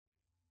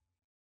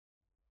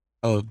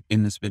Oh,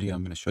 in this video,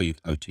 I'm going to show you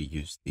how to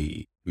use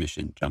the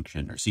Mission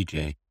Junction or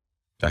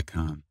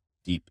CJ.com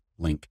deep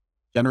link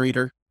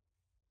generator,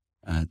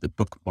 the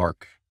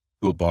bookmark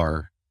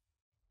toolbar,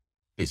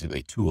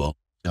 basically tool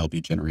to help you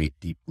generate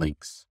deep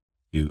links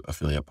to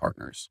affiliate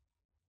partners.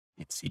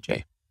 It's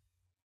CJ.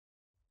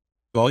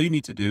 So all you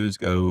need to do is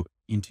go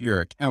into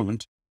your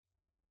account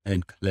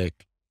and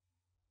click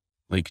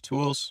Link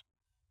Tools.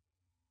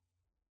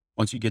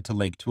 Once you get to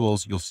Link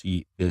Tools, you'll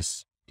see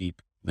this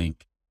deep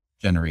link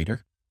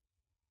generator.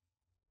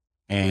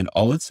 And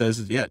all it says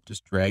is,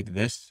 just drag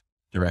this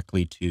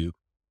directly to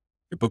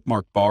your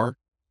bookmark bar.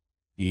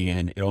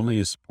 And it only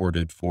is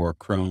supported for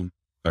Chrome,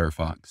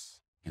 Firefox,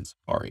 and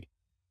Safari.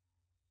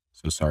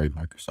 So sorry,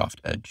 Microsoft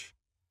Edge.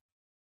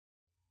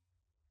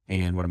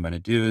 And what I'm going to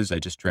do is I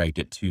just dragged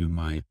it to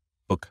my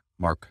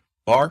bookmark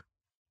bar.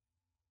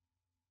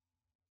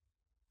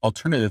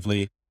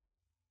 Alternatively,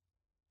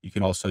 you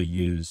can also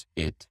use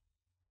it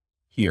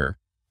here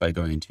by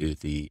going to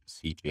the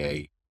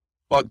CJ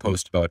blog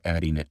post about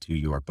adding it to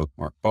your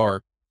bookmark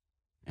bar,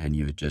 and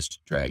you would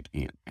just drag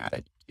and add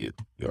it to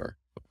your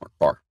bookmark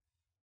bar.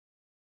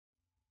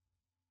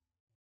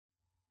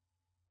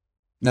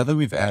 Now that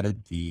we've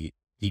added the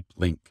deep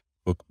link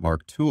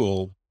bookmark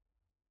tool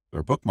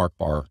or bookmark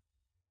bar,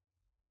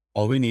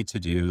 all we need to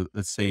do,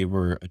 let's say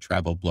we're a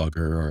travel blogger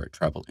or a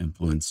travel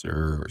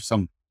influencer or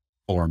some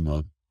form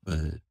of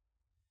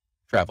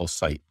travel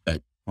site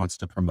that wants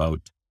to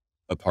promote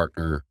a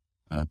partner,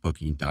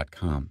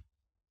 booking.com.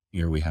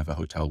 Here we have a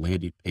hotel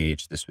landing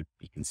page. This would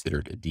be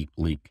considered a deep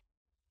link.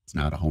 It's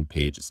not a home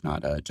page. It's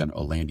not a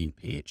general landing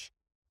page.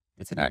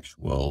 It's an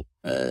actual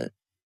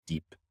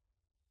deep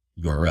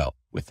URL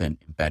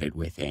embedded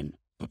within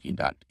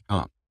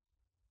booking.com.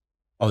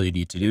 All you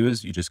need to do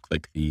is you just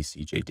click the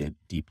CJ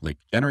deep link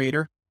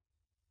generator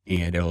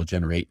and it'll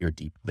generate your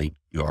deep link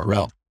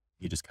URL.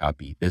 You just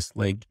copy this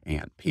link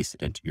and paste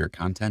it into your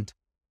content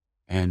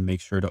and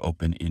make sure to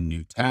open in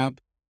new tab,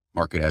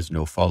 mark it as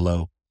no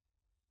follow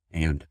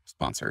and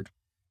sponsored.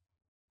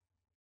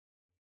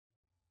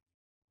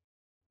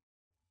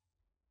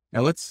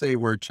 Now let's say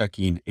we're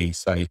checking a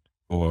site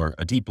or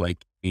a deep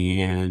link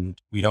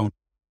and we're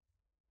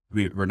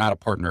not a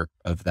partner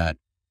of that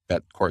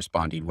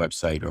corresponding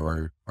website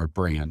or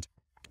brand.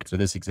 So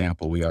this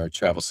example, we are a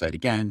travel site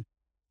again.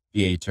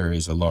 Viator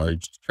is a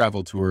large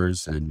travel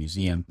tours and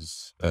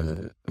museums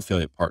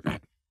affiliate partner.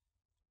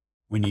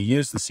 When you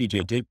use the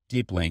CJ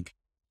deep link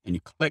and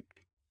you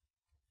click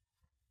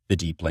the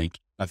deep link,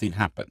 nothing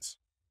happens.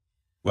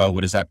 Well,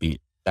 what does that mean?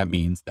 That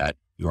means that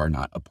you are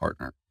not a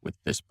partner with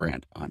this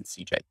brand on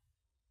CJ.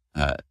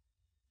 That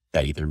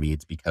either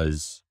means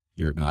because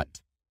you're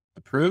not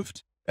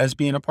approved as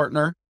being a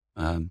partner,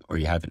 or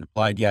you haven't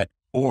applied yet,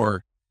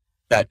 or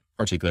that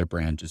particular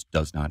brand just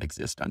does not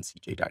exist on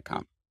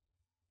CJ.com.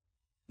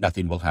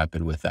 Nothing will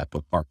happen with that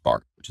bookmark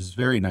bar, which is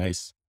very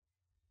nice.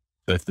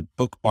 So if the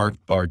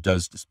bookmark bar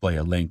does display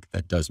a link,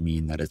 that does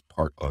mean that it's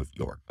part of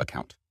your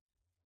account.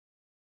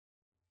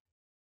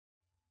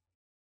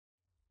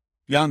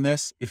 Beyond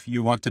this, if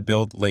you want to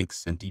build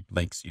links and deep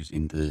links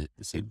using the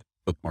same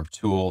bookmark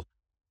tool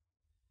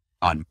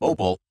on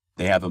mobile,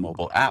 they have a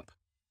mobile app,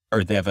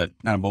 or they have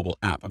not a mobile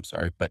app, I'm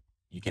sorry, but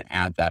you can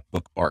add that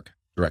bookmark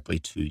directly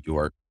to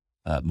your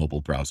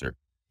mobile browser,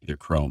 either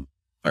Chrome,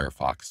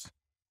 Firefox,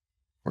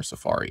 or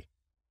Safari.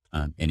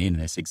 And in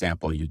this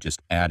example, you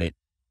just add it,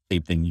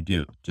 same thing you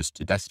do, just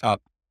to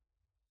desktop,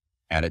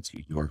 add it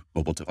to your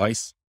mobile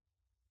device.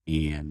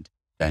 And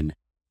then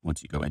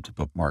once you go into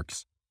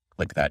bookmarks,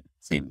 click that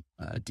same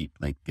deep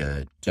link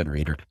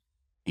generator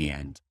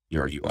and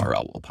your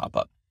URL will pop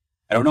up.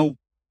 I don't know,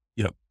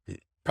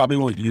 probably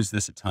won't use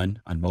this a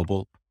ton on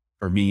mobile.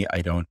 For me,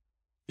 I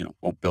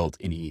won't build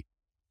any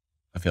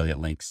affiliate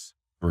links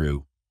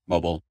through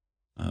mobile.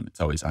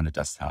 It's always on a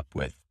desktop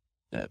with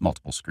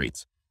multiple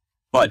screens.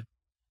 But,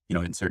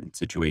 in certain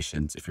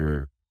situations, if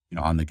you're,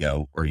 on the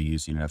go or you're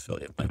using an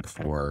affiliate link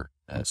for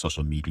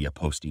social media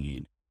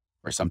posting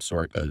or some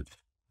sort of,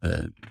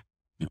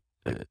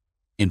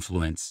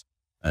 influence,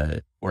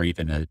 or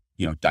even a,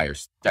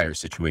 dire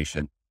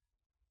situation,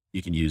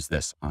 you can use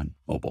this on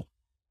mobile.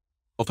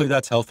 Hopefully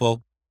that's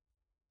helpful.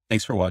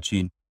 Thanks for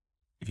watching.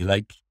 If you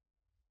like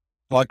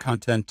blog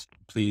content,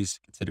 please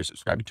consider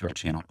subscribing to our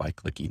channel by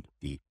clicking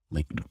the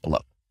link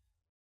below.